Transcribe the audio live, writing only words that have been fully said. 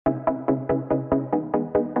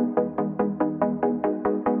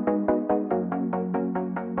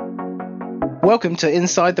Welcome to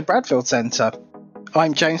Inside the Bradfield Centre.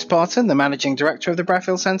 I'm James Parton, the Managing Director of the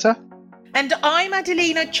Bradfield Centre. And I'm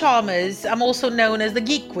Adelina Chalmers. I'm also known as the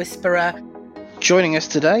Geek Whisperer. Joining us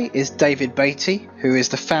today is David Batey, who is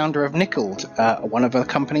the founder of Nickled, one of the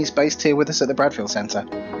companies based here with us at the Bradfield Centre.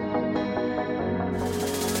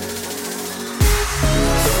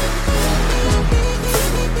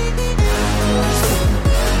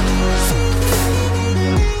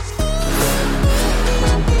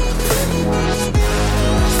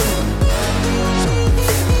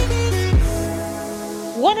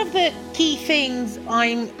 One of the key things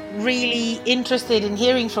I'm really interested in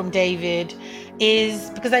hearing from David is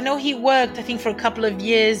because I know he worked, I think, for a couple of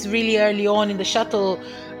years really early on in the shuttle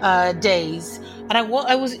days. And I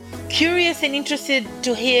was curious and interested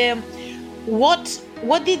to hear what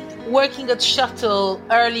did working at Shuttle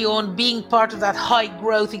early on, being part of that high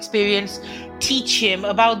growth experience, teach him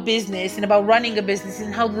about business and about running a business,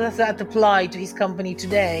 and how does that apply to his company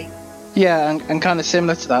today? Yeah, and kind of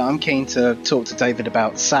similar to that, I'm keen to talk to David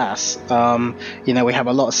about SaaS. We have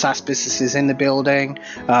a lot of SaaS businesses in the building.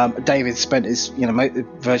 David spent his,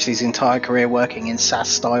 virtually his entire career working in SaaS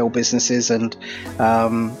style businesses, and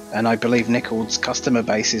I believe Nickled's customer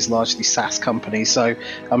base is largely SaaS companies. So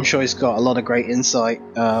I'm sure he's got a lot of great insight,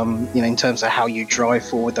 in terms of how you drive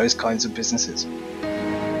forward those kinds of businesses.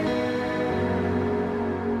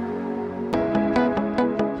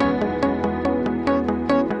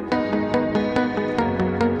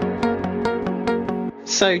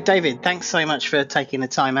 So, David, thanks so much for taking the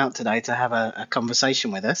time out today to have a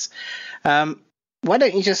conversation with us. Why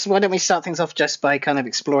don't we start things off just by kind of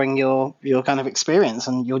exploring your kind of experience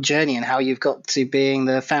and your journey and how you've got to being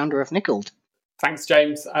the founder of Nickled? Thanks,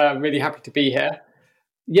 James. Really happy to be here.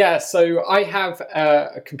 Yeah, so I have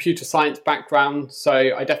a computer science background, so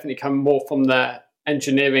I definitely come more from the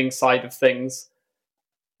engineering side of things.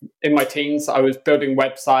 In my teens, I was building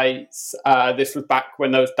websites. This was back when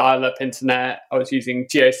there was dial-up internet. I was using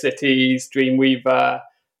GeoCities, Dreamweaver,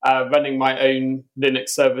 running my own Linux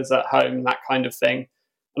servers at home, that kind of thing.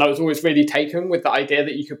 And I was always really taken with the idea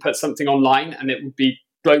that you could put something online and it would be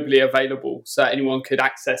globally available, so anyone could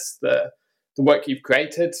access the work you've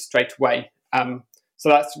created straight away. So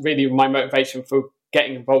that's really my motivation for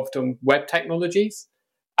getting involved in web technologies.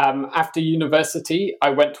 After university, I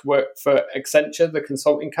went to work for Accenture, the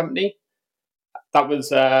consulting company. That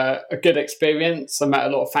was a good experience. I met a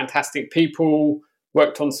lot of fantastic people,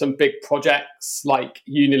 worked on some big projects like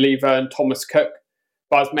Unilever and Thomas Cook.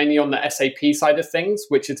 But I was mainly on the SAP side of things,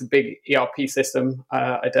 which is a big ERP system.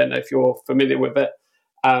 I don't know if you're familiar with it.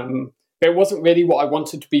 But it wasn't really what I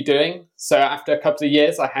wanted to be doing. So after a couple of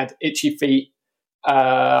years, I had itchy feet.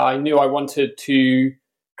 I knew I wanted to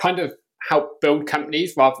kind of help build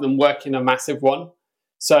companies rather than work in a massive one.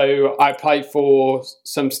 So I applied for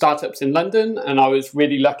some startups in London, and I was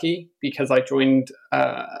really lucky because I joined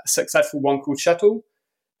a successful one called Shuttle.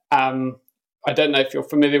 I don't know if you're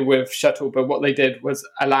familiar with Shuttle, but what they did was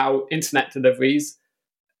allow internet deliveries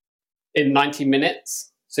in 90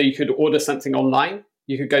 minutes. So you could order something online,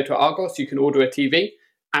 you could go to Argos, you can order a TV,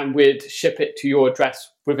 and we'd ship it to your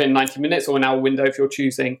address within 90 minutes or an hour window if you're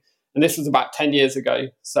choosing. And this was about 10 years ago.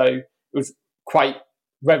 So it was quite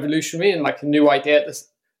revolutionary and like a new idea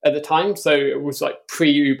at the time. So it was like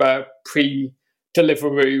pre-Uber,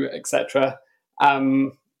 pre-Deliveroo, etc.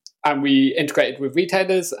 And we integrated with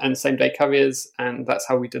retailers and same-day couriers, and that's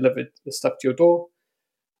how we delivered the stuff to your door.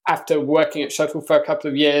 After working at Shuttle for a couple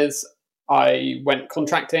of years, I went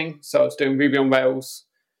contracting. So I was doing Ruby on Rails,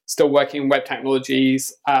 still working in web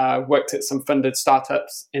technologies, worked at some funded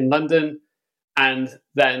startups in London. And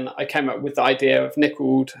then I came up with the idea of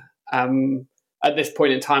Nickled. At this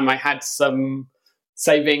point in time, I had some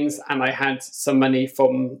savings and I had some money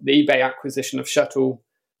from the eBay acquisition of Shuttle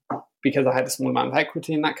because I had a small amount of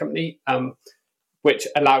equity in that company, which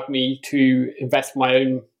allowed me to invest my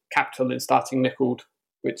own capital in starting Nickled,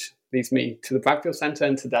 which leads me to the Bradfield Centre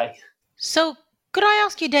and today. So could I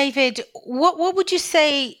ask you, David, what would you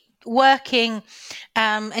say working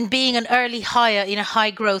and being an early hire in a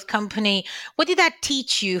high growth company, what did that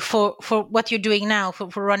teach you for what you're doing now,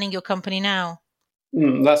 for running your company now?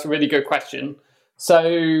 That's a really good question.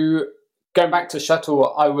 So going back to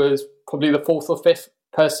Shuttle, I was probably the fourth or fifth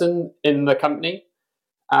person in the company.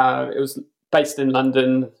 It was based in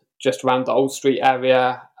London, just around the Old Street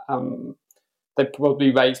area. They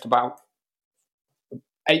probably raised about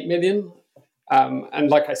 8 million.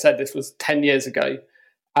 And like I said, this was 10 years ago.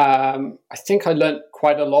 I think I learned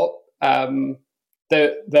quite a lot.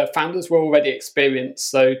 The founders were already experienced.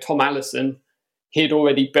 So Tom Allison, he had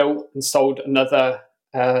already built and sold another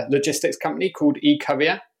logistics company called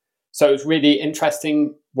eCourier. So it was really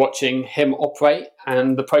interesting watching him operate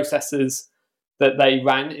and the processes that they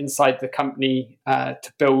ran inside the company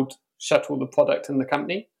to build Shuttle, the product and the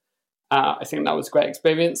company. I think that was a great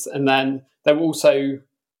experience. And then they were also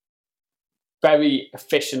very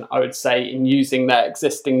efficient, I would say, in using their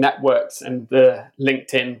existing networks and the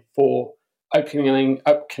LinkedIn for opening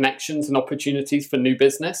up connections and opportunities for new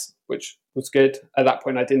business, which was good. At that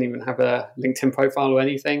point, I didn't even have a LinkedIn profile or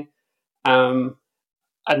anything.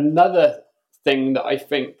 Another thing that I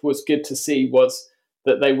think was good to see was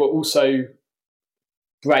that they were also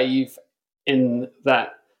brave in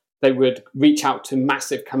that they would reach out to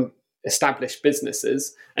massive established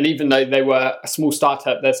businesses. And even though they were a small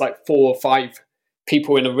startup, there's like 4 or 5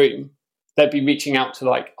 people in a room, they'd be reaching out to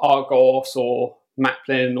like Argos or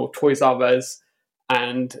Maplin or Toys R Us.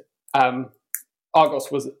 And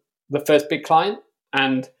Argos was the first big client.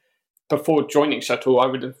 And before joining Shuttle, I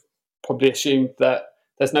would have probably assumed that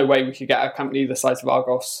there's no way we could get a company the size of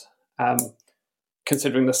Argos,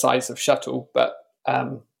 considering the size of Shuttle. But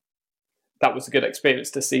that was a good experience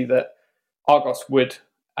to see that Argos would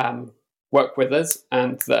work with us,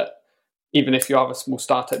 and that even if you are a small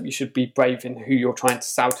startup, you should be brave in who you're trying to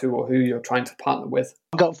sell to or who you're trying to partner with.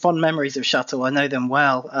 I've got fond memories of Shuttle. I know them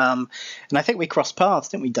well. And I think we crossed paths,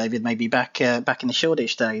 didn't we, David, maybe back in the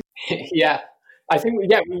Shoreditch days? Yeah. I think, we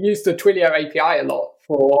used the Twilio API a lot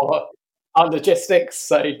for our logistics.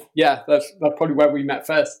 So, yeah, that's probably where we met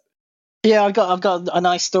first. Yeah, I've got a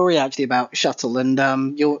nice story actually about Shuttle, and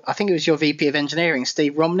I think it was your VP of Engineering,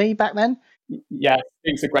 Steve Romney, back then. Yeah,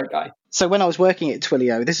 he's a great guy. So when I was working at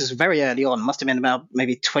Twilio, this is very early on, must have been about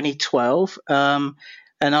maybe 2012, and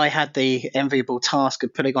I had the enviable task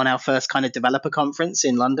of putting on our first kind of developer conference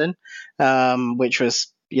in London, which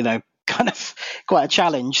was, kind of quite a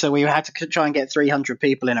challenge. So we had to try and get 300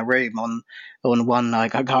 people in a room on one, I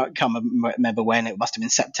can't remember when, it must have been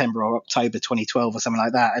September or October 2012 or something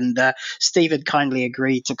like that. And Steve had kindly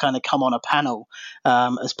agreed to kind of come on a panel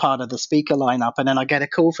as part of the speaker lineup. And then I get a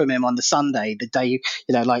call from him on the Sunday, the day,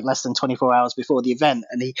 like less than 24 hours before the event.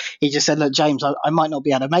 And he just said, look, James, I might not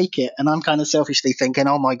be able to make it. And I'm kind of selfishly thinking,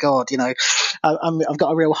 oh my God, I've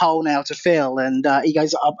got a real hole now to fill. And he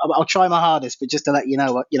goes, I'll try my hardest, but just to let you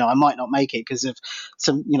know, I might not make it because of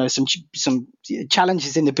some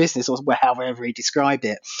challenges in the business, or however he described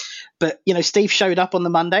it. But Steve showed up on the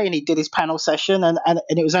Monday and he did his panel session, and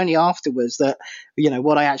it was only afterwards that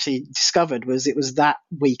what I actually discovered was it was that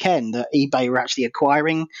weekend that eBay were actually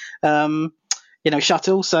acquiring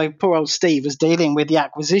Shuttle. So poor old Steve was dealing with the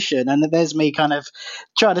acquisition, and there's me kind of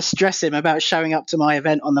trying to stress him about showing up to my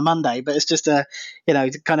event on the Monday. But it's just it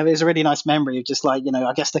was a really nice memory of just like,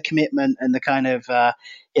 I guess the commitment and the kind of,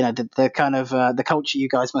 the culture you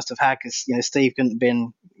guys must have had, because, Steve couldn't have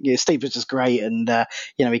been, Steve was just great. And,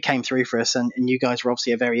 he came through for us, and you guys were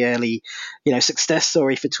obviously a very early, success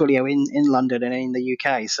story for Twilio in London and in the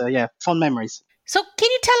UK. So yeah, fond memories. So can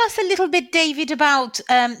you tell us a little bit, David, about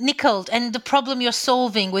Nickled and the problem you're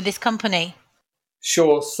solving with this company?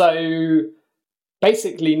 Sure. So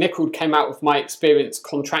basically, Nickled came out of my experience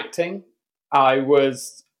contracting. I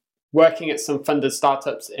was working at some funded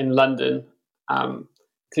startups in London,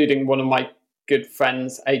 including one of my good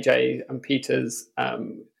friends, AJ and Peter's,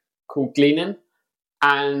 called Gleanin'.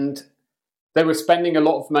 And they were spending a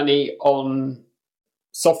lot of money on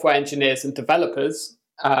software engineers and developers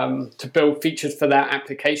to build features for their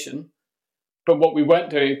application. But what we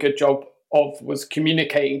weren't doing a good job of was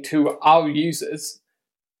communicating to our users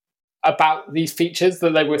about these features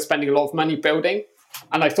that they were spending a lot of money building.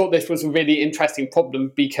 And I thought this was a really interesting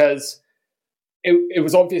problem because it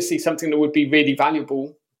was obviously something that would be really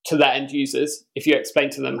valuable to their end users if you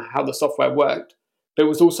explained to them how the software worked. But it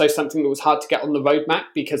was also something that was hard to get on the roadmap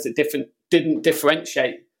because it didn't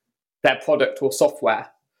differentiate their product or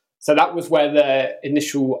software. So that was where the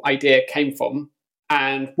initial idea came from.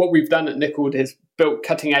 And what we've done at Nickled is built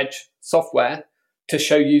cutting edge software to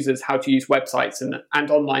show users how to use websites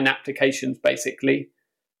and online applications, basically.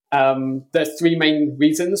 There's 3 main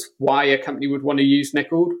reasons why a company would want to use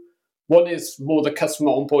Nickled. One is more the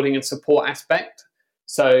customer onboarding and support aspect.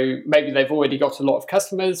 So maybe they've already got a lot of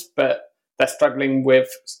customers, but they're struggling with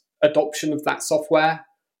adoption of that software,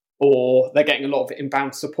 or they're getting a lot of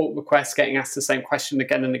inbound support requests, getting asked the same question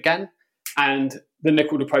again and again. And the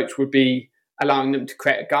Nickled approach would be allowing them to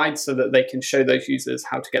create a guide so that they can show those users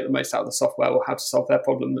how to get the most out of the software or how to solve their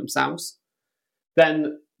problem themselves.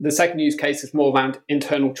 Then the second use case is more around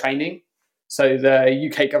internal training. So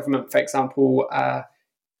the UK government, for example,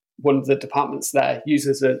 one of the departments there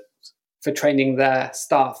uses it for training their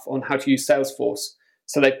staff on how to use Salesforce.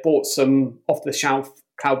 So they bought some off-the-shelf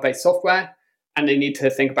cloud-based software, and they need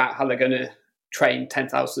to think about how they're going to train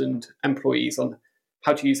 10,000 employees on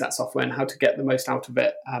how to use that software and how to get the most out of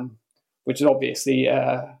it, which is obviously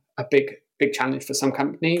a big challenge for some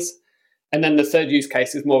companies. And then the third use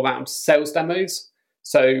case is more around sales demos.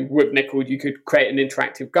 So with Nickled, you could create an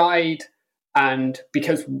interactive guide, and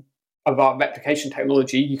because of our replication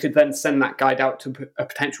technology, you could then send that guide out to a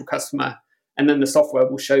potential customer, and then the software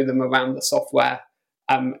will show them around the software,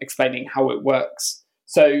 explaining how it works.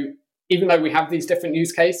 So even though we have these different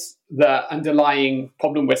use cases, the underlying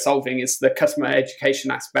problem we're solving is the customer education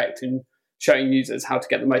aspect and showing users how to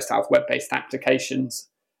get the most out of web-based applications,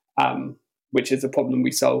 which is a problem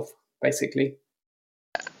we solve, basically.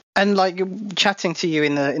 And like chatting to you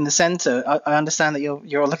in the center, I understand that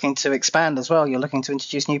you're looking to expand as well. You're looking to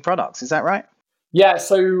introduce new products. Is that right? Yeah.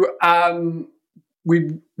 So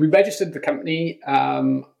we registered the company,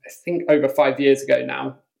 I think over 5 years ago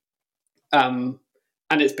now, and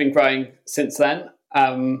it's been growing since then.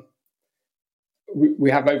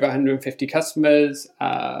 We have over 150 customers,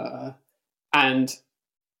 and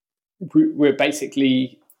we're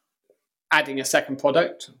basically adding a second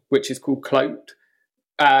product, which is called Cloaked.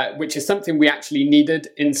 Which is something we actually needed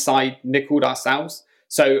inside Nickled ourselves.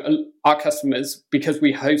 So our customers, because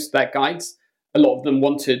we host their guides, a lot of them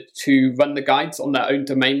wanted to run the guides on their own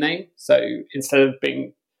domain name. So instead of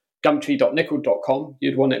being gumtree.nickled.com,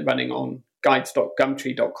 you'd want it running on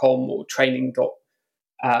guides.gumtree.com or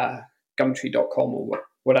training.gumtree.com or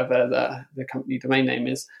whatever the company domain name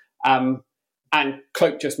is. And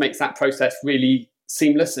Cloak just makes that process really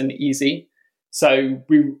seamless and easy. So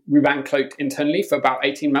we ran Cloaked internally for about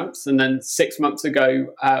 18 months. And then 6 months ago,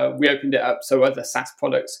 we opened it up so other SaaS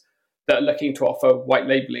products that are looking to offer white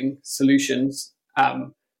labeling solutions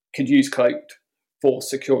could use Cloaked for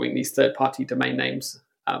securing these third-party domain names,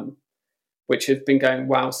 which has been going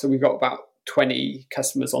well. So we've got about 20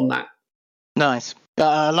 customers on that. Nice.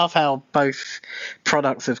 I love how both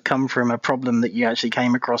products have come from a problem that you actually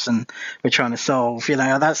came across and were trying to solve.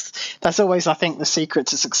 That's always, I think, the secret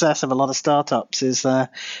to success of a lot of startups is,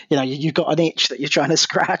 you've got an itch that you're trying to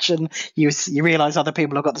scratch, and you realize other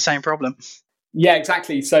people have got the same problem. Yeah,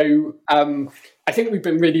 exactly. So I think we've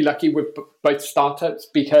been really lucky with both startups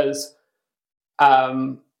because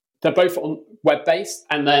they're both on web-based,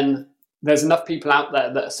 and then there's enough people out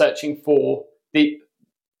there that are searching for the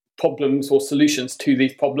problems or solutions to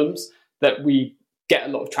these problems that we get a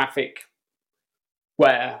lot of traffic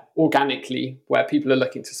where people are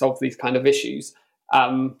looking to solve these kind of issues.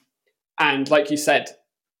 And like you said,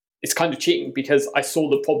 it's kind of cheating because I saw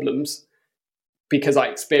the problems because I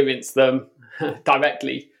experienced them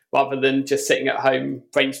directly rather than just sitting at home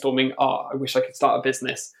brainstorming, I wish I could start a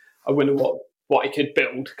business. I wonder what I could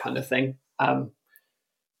build kind of thing.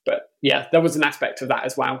 But yeah, there was an aspect of that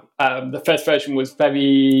as well. The first version was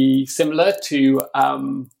very similar to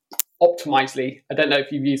Optimizely. I don't know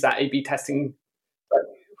if you've used that A/B testing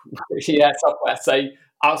software. So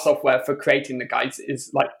our software for creating the guides is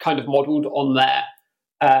like kind of modeled on their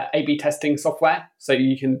A/B testing software. So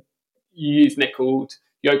you use Nickled,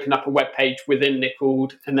 you open up a web page within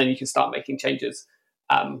Nickled, and then you can start making changes.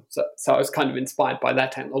 So I was kind of inspired by their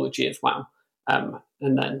technology as well. And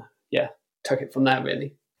then, took it from there,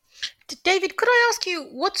 really. David, could I ask you,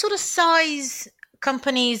 what sort of size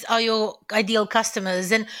companies are your ideal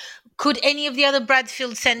customers? And could any of the other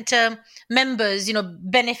Bradfield Center members,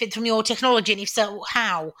 benefit from your technology? And if so,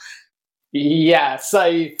 how? Yeah,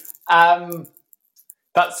 so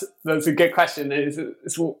that's a good question.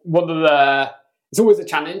 It's always a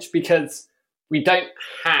challenge because we don't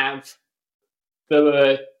have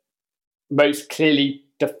the most clearly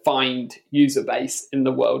defined user base in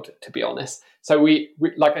the world, to be honest. So we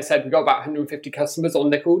like I said, we got about 150 customers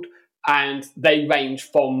on Nickled, and they range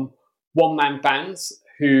from one-man bands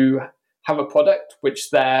who have a product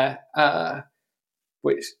which they're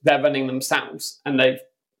running themselves, and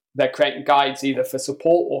they're creating guides either for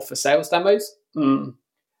support or for sales demos. And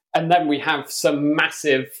then we have some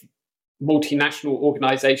massive multinational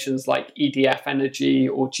organizations like EDF Energy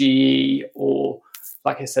or GE, or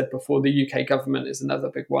like I said before, the UK government is another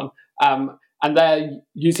big one. And they're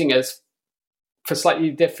using us for slightly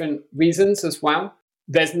different reasons as well.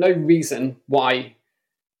 There's no reason why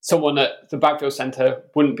someone at the Bradfield Center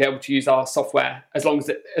wouldn't be able to use our software as long as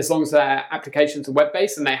their applications are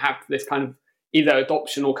web-based and they have this kind of either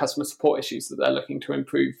adoption or customer support issues that they're looking to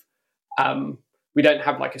improve. We don't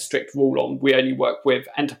have like a strict rule on we only work with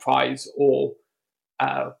enterprise, or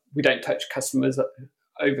we don't touch customers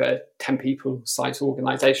over 10 people size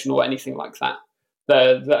organization or anything like that.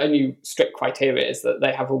 The only strict criteria is that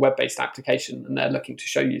they have a web-based application and they're looking to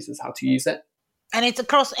show users how to use it. And it's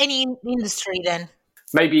across any industry then?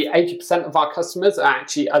 Maybe 80% of our customers are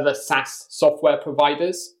actually other SaaS software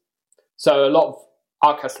providers. So a lot of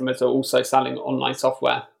our customers are also selling online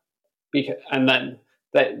software, and then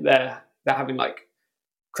they're having like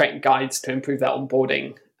creating guides to improve their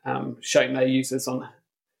onboarding, showing their users on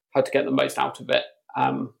how to get the most out of it.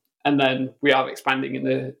 And then we are expanding in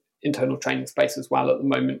the internal training space as well. At the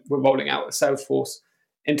moment, we're rolling out a Salesforce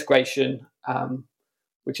integration,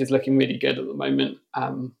 which is looking really good at the moment,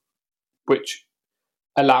 which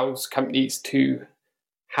allows companies to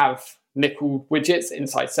have nickel widgets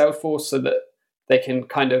inside Salesforce so that they can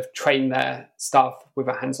kind of train their staff with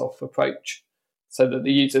a hands-off approach, so that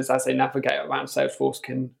the users, as they navigate around Salesforce,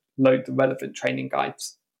 can load the relevant training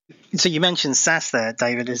guides. So you mentioned SaaS there,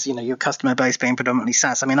 David, as your customer base being predominantly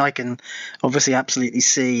SaaS. I mean, I can obviously absolutely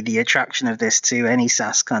see the attraction of this to any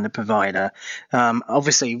SaaS kind of provider.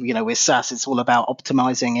 Obviously, with SaaS, it's all about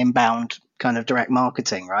optimizing inbound kind of direct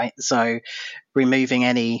marketing, right? So removing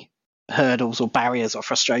any hurdles or barriers or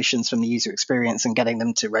frustrations from the user experience and getting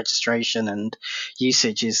them to registration and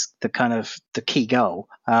usage is the key goal.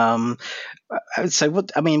 So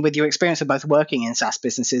with your experience of both working in SaaS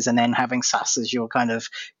businesses and then having SaaS as your kind of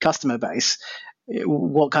customer base,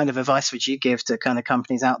 what kind of advice would you give to kind of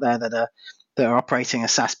companies out there that are operating a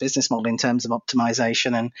SaaS business model in terms of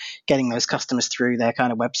optimization and getting those customers through their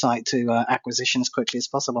kind of website to acquisition as quickly as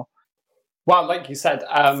possible? Well, like you said,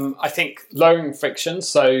 I think lowering friction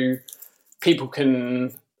so people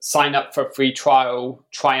can sign up for a free trial,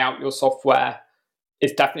 try out your software,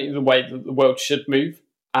 is definitely the way that the world should move.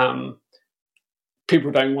 People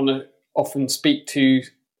don't want to often speak to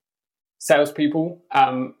salespeople,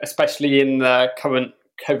 especially in the current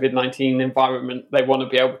COVID-19 environment. They want to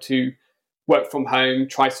be able to work from home,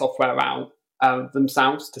 try software out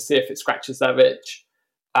themselves to see if it scratches their itch.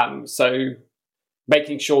 So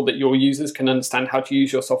making sure that your users can understand how to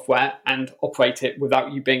use your software and operate it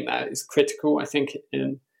without you being there is critical, I think,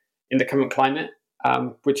 in the current climate,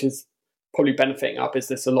 which is probably benefiting our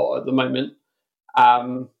business a lot at the moment.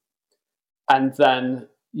 And then,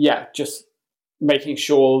 just making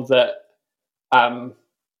sure that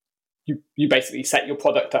you basically set your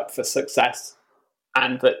product up for success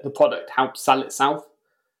and that the product helps sell itself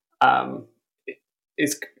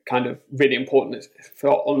is kind of really important for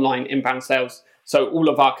online inbound sales. So all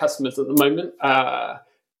of our customers at the moment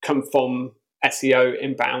come from SEO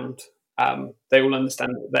inbound. They all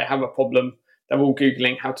understand that they have a problem. They're all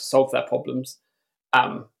Googling how to solve their problems.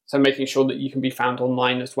 So making sure that you can be found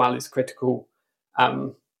online as well is critical.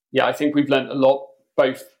 I think we've learned a lot,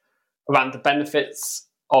 both around the benefits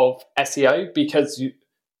of SEO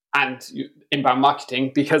and inbound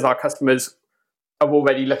marketing, because our customers are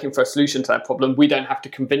already looking for a solution to that problem. We don't have to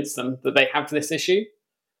convince them that they have this issue.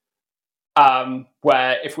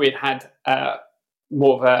 Where if we had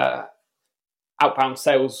more of a outbound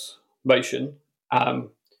sales motion,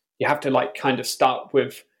 you have to kind of start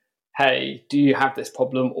with, hey, do you have this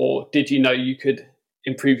problem, or did you know you could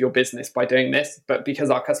improve your business by doing this? But because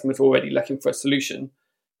our customers are already looking for a solution,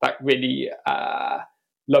 that really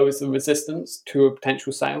lowers the resistance to a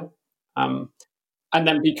potential sale. And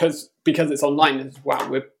then because it's online as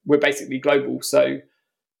well, we're basically global. So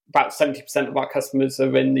about 70% of our customers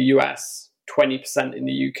are in the US, 20% in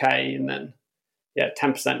the UK, and then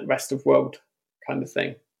 10% rest of world kind of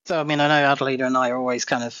thing. So I know Adelina and I are always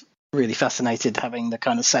kind of really fascinated having the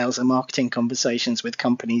kind of sales and marketing conversations with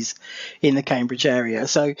companies in the Cambridge area.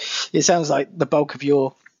 So it sounds like the bulk of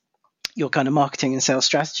your kind of marketing and sales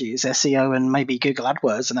strategy is SEO and maybe Google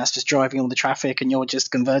AdWords, and that's just driving all the traffic and you're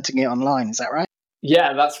just converting it online. Is that right?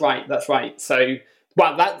 Yeah, that's right. So,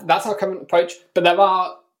 well, that's our current approach. But there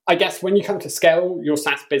are, I guess, when you come to scale your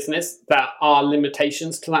SaaS business, there are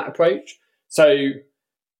limitations to that approach. So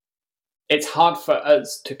it's hard for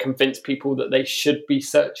us to convince people that they should be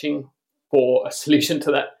searching for a solution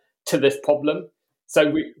to this problem.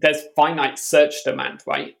 So there's finite search demand,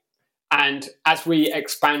 right? And as we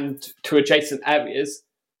expand to adjacent areas,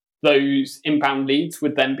 those inbound leads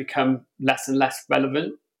would then become less and less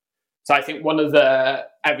relevant. So I think one of the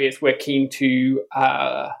areas we're keen to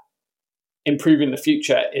improve in the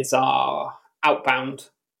future is our outbound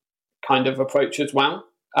kind of approach as well.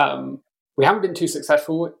 We haven't been too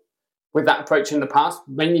successful with that approach in the past,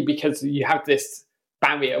 mainly because you have this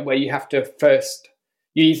barrier where you have to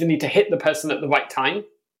you either need to hit the person at the right time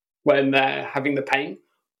when they're having the pain,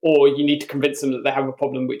 or you need to convince them that they have a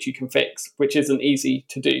problem which you can fix, which isn't easy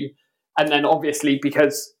to do. And then obviously,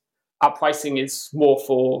 because our pricing is more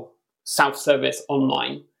for self-service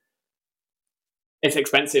online, it's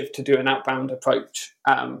expensive to do an outbound approach.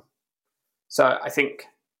 So I think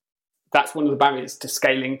that's one of the barriers to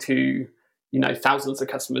scaling to, thousands of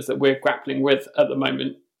customers that we're grappling with at the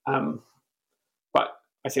moment. But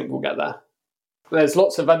I think we'll get there. There's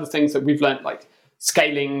lots of other things that we've learned, like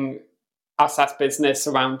scaling our SaaS business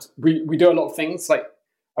around, we do a lot of things like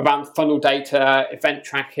around funnel data, event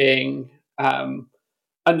tracking,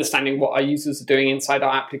 understanding what our users are doing inside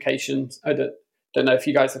our applications. I don't know if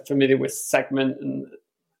you guys are familiar with Segment and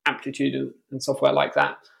Amplitude and software like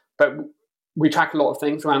that, but we track a lot of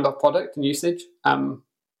things around our product and usage. And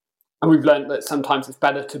we've learned that sometimes it's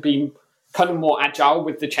better to be kind of more agile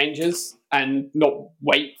with the changes and not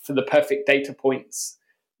wait for the perfect data points.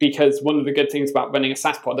 Because one of the good things about running a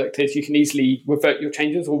SaaS product is you can easily revert your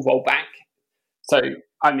changes or roll back. So,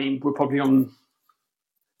 I mean, we're probably on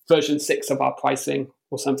version 6 of our pricing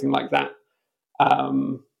or something like that.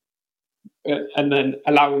 And then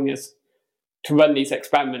allowing us to run these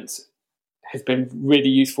experiments has been really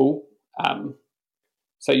useful.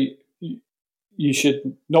 So you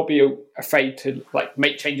should not be afraid to like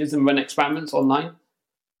make changes and run experiments online.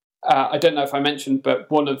 I don't know if I mentioned, but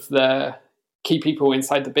one of the key people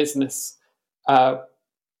inside the business I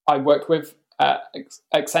worked with at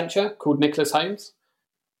Accenture, called Nicholas Holmes.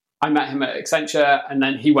 I met him at Accenture, and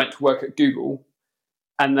then he went to work at Google.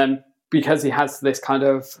 And then because he has this kind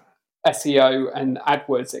of SEO and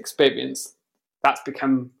AdWords experience, that's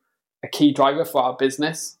become a key driver for our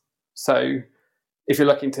business. So if you're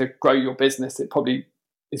looking to grow your business, it probably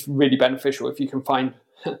is really beneficial if you can find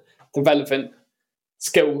the relevant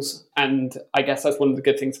skills. And I guess that's one of the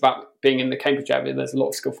good things about being in the Cambridge area. There's a lot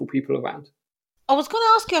of skillful people around. I was going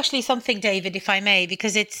to ask you actually something, David, if I may,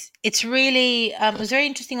 because it's really it was very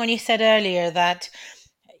interesting when you said earlier that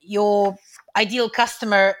your ideal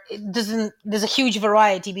customer there's a huge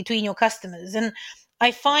variety between your customers. And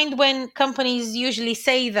I find when companies usually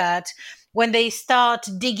say that, when they start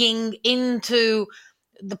digging into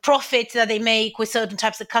the profit that they make with certain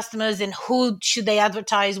types of customers and who should they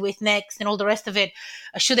advertise with next and all the rest of it,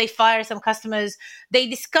 should they fire some customers, they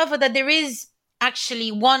discover that there is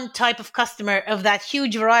actually one type of customer of that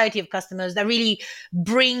huge variety of customers that really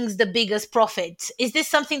brings the biggest profit. Is this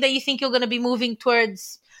something that you think you're going to be moving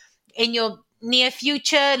towards in your near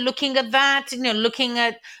future, looking at that, looking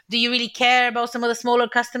at, do you really care about some of the smaller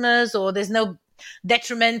customers, or there's no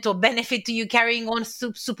detriment or benefit to you carrying on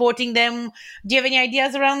supporting them? Do you have any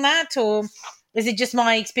ideas around that, or is it just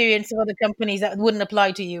my experience of other companies that wouldn't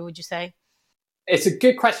apply to you, would you say? It's a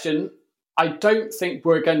good question. I don't think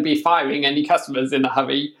we're going to be firing any customers in a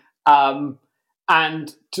hurry. And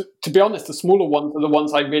to be honest, the smaller ones are the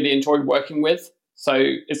ones I really enjoy working with. So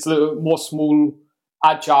it's the more small,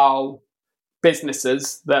 agile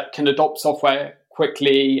businesses that can adopt software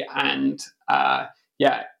quickly and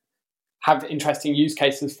have interesting use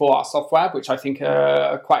cases for our software, which I think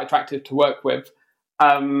are quite attractive to work with.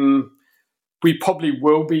 We probably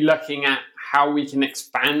will be looking at how we can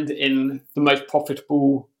expand in the most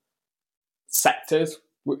profitable sectors.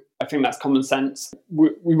 I think that's common sense.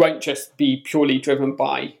 We won't just be purely driven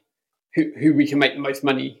by who we can make the most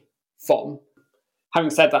money from.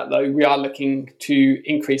 Having said that, though, we are looking to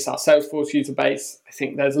increase our Salesforce user base. I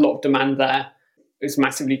think there's a lot of demand there. It's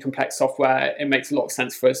massively complex software. It makes a lot of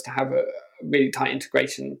sense for us to have a really tight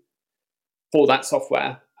integration for that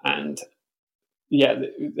software. And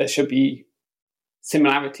there should be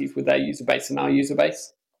similarities with their user base and our user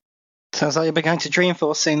base. Sounds like you'll be going to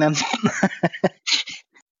Dreamforce soon then.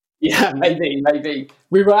 Yeah, maybe.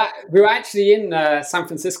 We were actually in San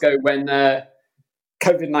Francisco when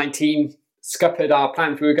COVID-19 scuppered our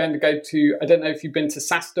plans. We were going to go to, I don't know if you've been to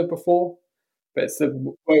SaaStr before, but it's the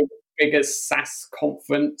world's biggest SaaS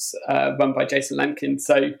conference run by Jason Lemkin.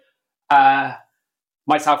 So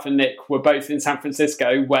myself and Nick were both in San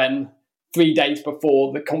Francisco when 3 days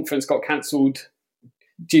before the conference got cancelled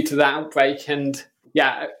due to the outbreak. And we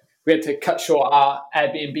had to cut short our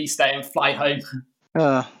Airbnb stay and fly home.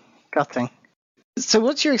 Gutting. So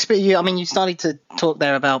what's your experience? I mean, you started to talk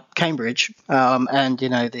there about Cambridge and,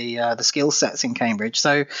 the skill sets in Cambridge.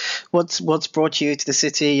 So what's brought you to the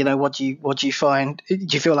city? What do you find? Do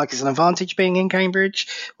you feel like it's an advantage being in Cambridge?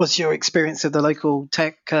 What's your experience of the local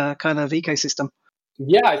tech kind of ecosystem?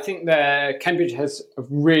 Yeah, I think Cambridge has a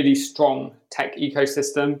really strong tech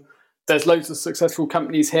ecosystem. There's loads of successful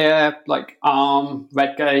companies here like Arm,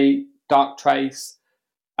 Redgate, Darktrace.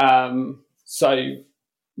 So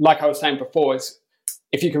like I was saying before,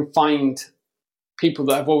 if you can find people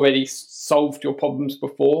that have already solved your problems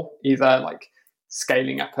before, either like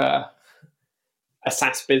scaling up a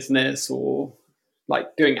SaaS business or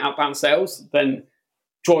like doing outbound sales, then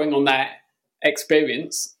drawing on their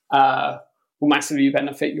experience will massively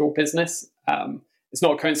benefit your business. It's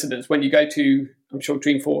not a coincidence when you go to, I'm sure,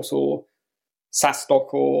 Dreamforce or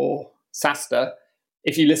SaaStock or SaaStr,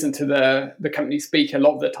 if you listen to the company speak, a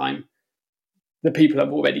lot of the time, the people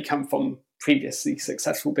have already come from previously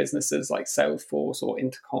successful businesses like Salesforce or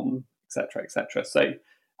Intercom, etc., etc. So,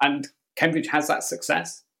 and Cambridge has that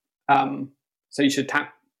success, so you should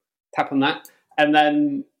tap on that. And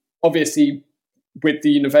then, obviously, with the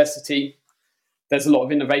university, there's a lot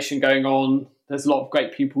of innovation going on. There's a lot of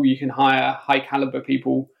great people you can hire, high caliber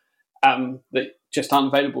people that just aren't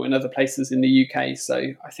available in other places in the UK. So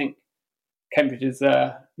I think Cambridge is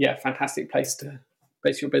a fantastic place to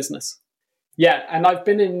base your business. Yeah, and I've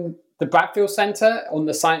been in the Bradfield Centre on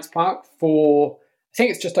the Science Park for, I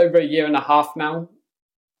think it's just over a year and a half now.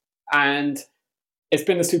 And it's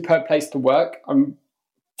been a superb place to work. I'm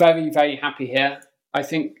very, very happy here. I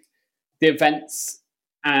think the events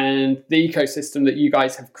and the ecosystem that you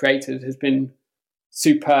guys have created has been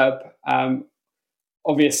superb.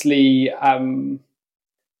 Obviously,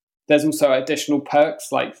 there's also additional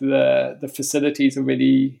perks, like the facilities are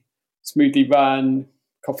really smoothly run,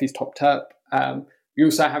 coffee's topped up. We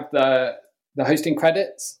also have the hosting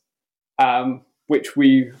credits, which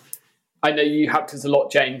I know you helped us a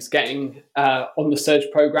lot, James, getting on the Surge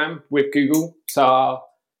program with Google. So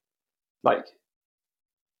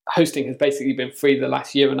hosting has basically been free the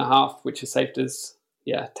last year and a half, which has saved us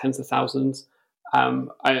tens of thousands.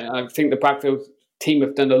 I think the Bradfield team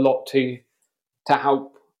have done a lot to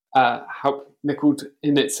help Nickled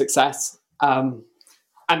in its success, and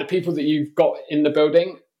the people that you've got in the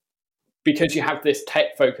building, because you have this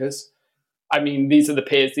tech focus. I mean, these are the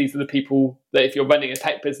peers, these are the people that if you're running a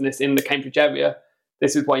tech business in the Cambridge area,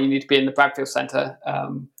 this is why you need to be in the Bradfield Centre.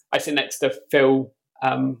 I sit next to Phil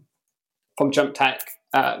from Jump Tech.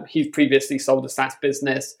 He's previously sold a SaaS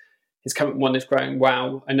business. His current one is growing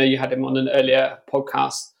well. I know you had him on an earlier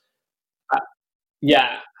podcast.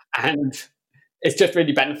 And it's just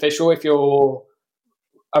really beneficial if you're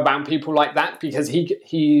around people like that, because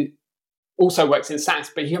he also works in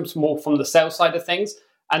SaaS, but he comes more from the sales side of things.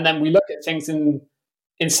 And then we look at things in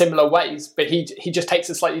similar ways, but he just takes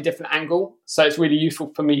a slightly different angle. So it's really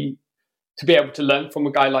useful for me to be able to learn from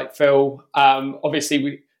a guy like Phil.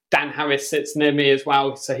 Obviously, Dan Harris sits near me as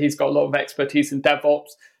well, so he's got a lot of expertise in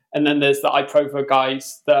DevOps. And then there's the iProvo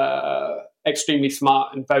guys that are extremely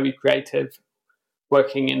smart and very creative,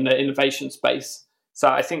 working in the innovation space. So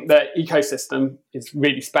I think the ecosystem is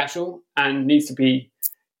really special and needs to be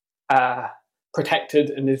protected,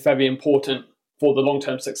 and is very important for the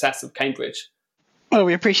long-term success of Cambridge. Well,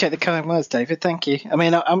 we appreciate the kind words, David. Thank you. I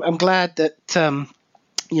mean, I'm glad that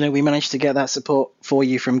we managed to get that support for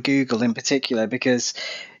you from Google in particular, because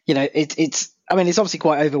it's obviously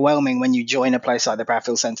quite overwhelming when you join a place like the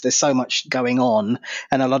Bradfield Centre. There's so much going on,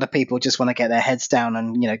 and a lot of people just want to get their heads down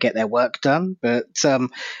and get their work done. But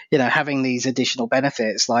having these additional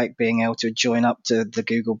benefits, like being able to join up to the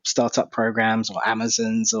Google startup programs or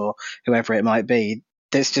Amazon's or whoever it might be,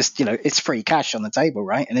 there's just it's free cash on the table,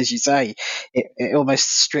 right? And as you say, it almost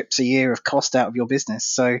strips a year of cost out of your business.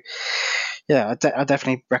 So I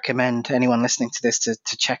definitely recommend anyone listening to this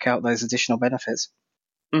to check out those additional benefits.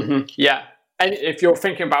 Mm-hmm. Yeah. And if you're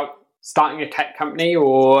thinking about starting a tech company,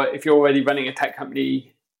 or if you're already running a tech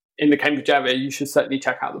company in the Cambridge area, you should certainly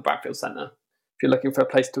check out the Bradfield Centre if you're looking for a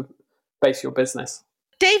place to base your business.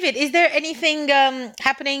 David, is there anything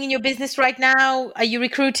happening in your business right now? Are you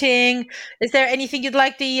recruiting? Is there anything you'd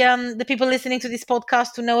like the people listening to this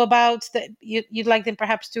podcast to know about, that you'd like them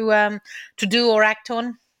perhaps to do or act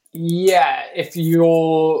on? Yeah, if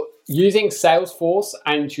you're using Salesforce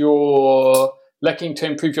and you're looking to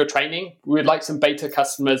improve your training, we would like some beta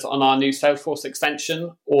customers on our new Salesforce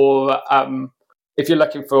extension. Or if you're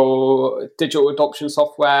looking for digital adoption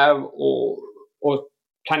software or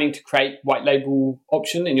planning to create white label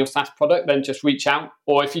option in your SaaS product, then just reach out.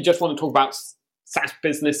 Or if you just want to talk about SaaS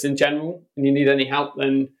business in general and you need any help,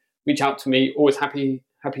 then reach out to me. Always happy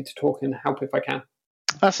to talk and help if I can.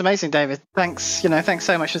 That's amazing, David. Thanks. Thanks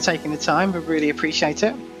so much for taking the time. We really appreciate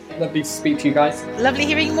it. Lovely to speak to you guys. Lovely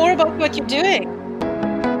hearing more about what you're doing.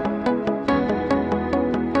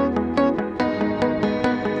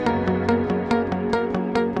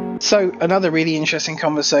 So another really interesting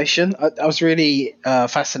conversation. I was really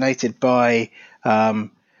fascinated by, I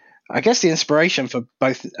guess, the inspiration for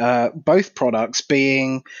both products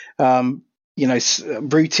being,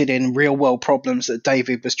 rooted in real world problems that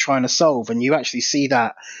David was trying to solve, and you actually see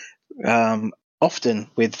that often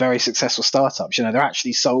with very successful startups. They're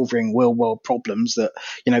actually solving real world problems that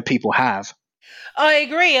people have. I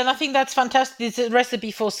agree, and I think that's fantastic. It's a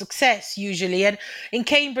recipe for success usually. And in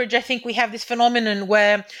Cambridge, I think we have this phenomenon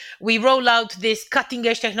where we roll out this cutting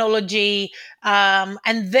edge technology, and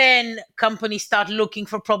then companies start looking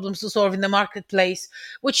for problems to solve in the marketplace,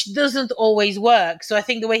 which doesn't always work. So I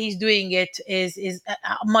think the way he's doing it is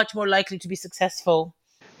much more likely to be successful.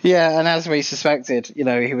 Yeah, and as we suspected,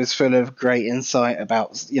 he was full of great insight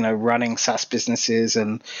about, running SaaS businesses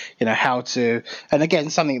and, how to, and again,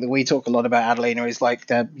 something that we talk a lot about, Adelina, is like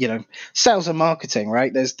the, sales and marketing,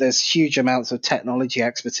 right? There's huge amounts of technology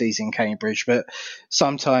expertise in Cambridge, but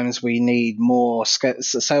sometimes we need more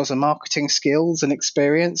sales and marketing skills and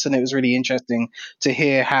experience. And it was really interesting to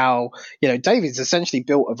hear how, David's essentially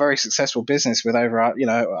built a very successful business with over,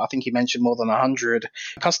 I think he mentioned more than 100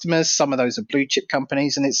 customers. Some of those are blue chip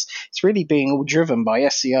companies, and it's really being all driven by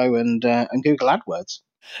SEO and Google AdWords.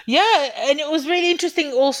 Yeah, and it was really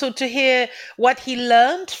interesting also to hear what he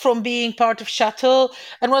learned from being part of Shuttle.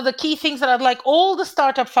 And one of the key things that I'd like all the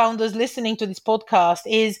startup founders listening to this podcast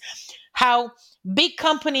is how big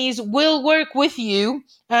companies will work with you.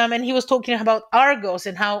 And he was talking about Argos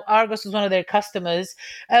and how Argos is one of their customers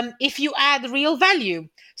if you add real value.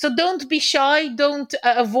 So don't be shy. Don't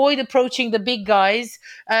avoid approaching the big guys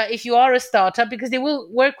if you are a startup, because they will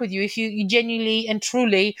work with you if you genuinely and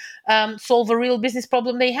truly solve a real business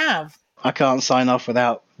problem they have. I can't sign off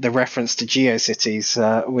without the reference to GeoCities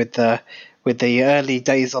with the early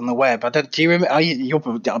days on the web. Do you remember?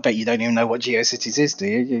 I bet you don't even know what GeoCities is, do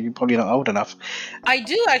you? You're probably not old enough. I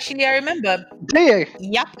do, actually. I remember. Do you?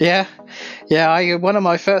 Yep. Yeah. One of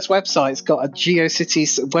my first websites got a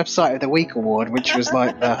GeoCities Website of the Week award, which was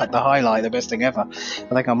like the highlight, the best thing ever.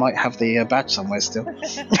 I think I might have the badge somewhere still.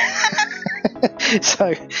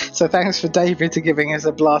 So thanks for David to giving us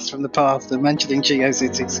a blast from the past and mentioning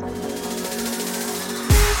GeoCities.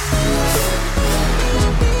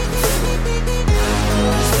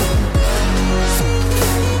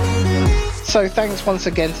 So thanks once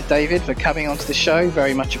again to David for coming onto the show.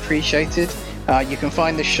 Very much appreciated. You can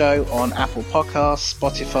find the show on Apple Podcasts,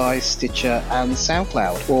 Spotify, Stitcher and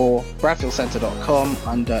SoundCloud, or bradfieldcentre.com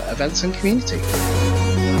under Events and Community.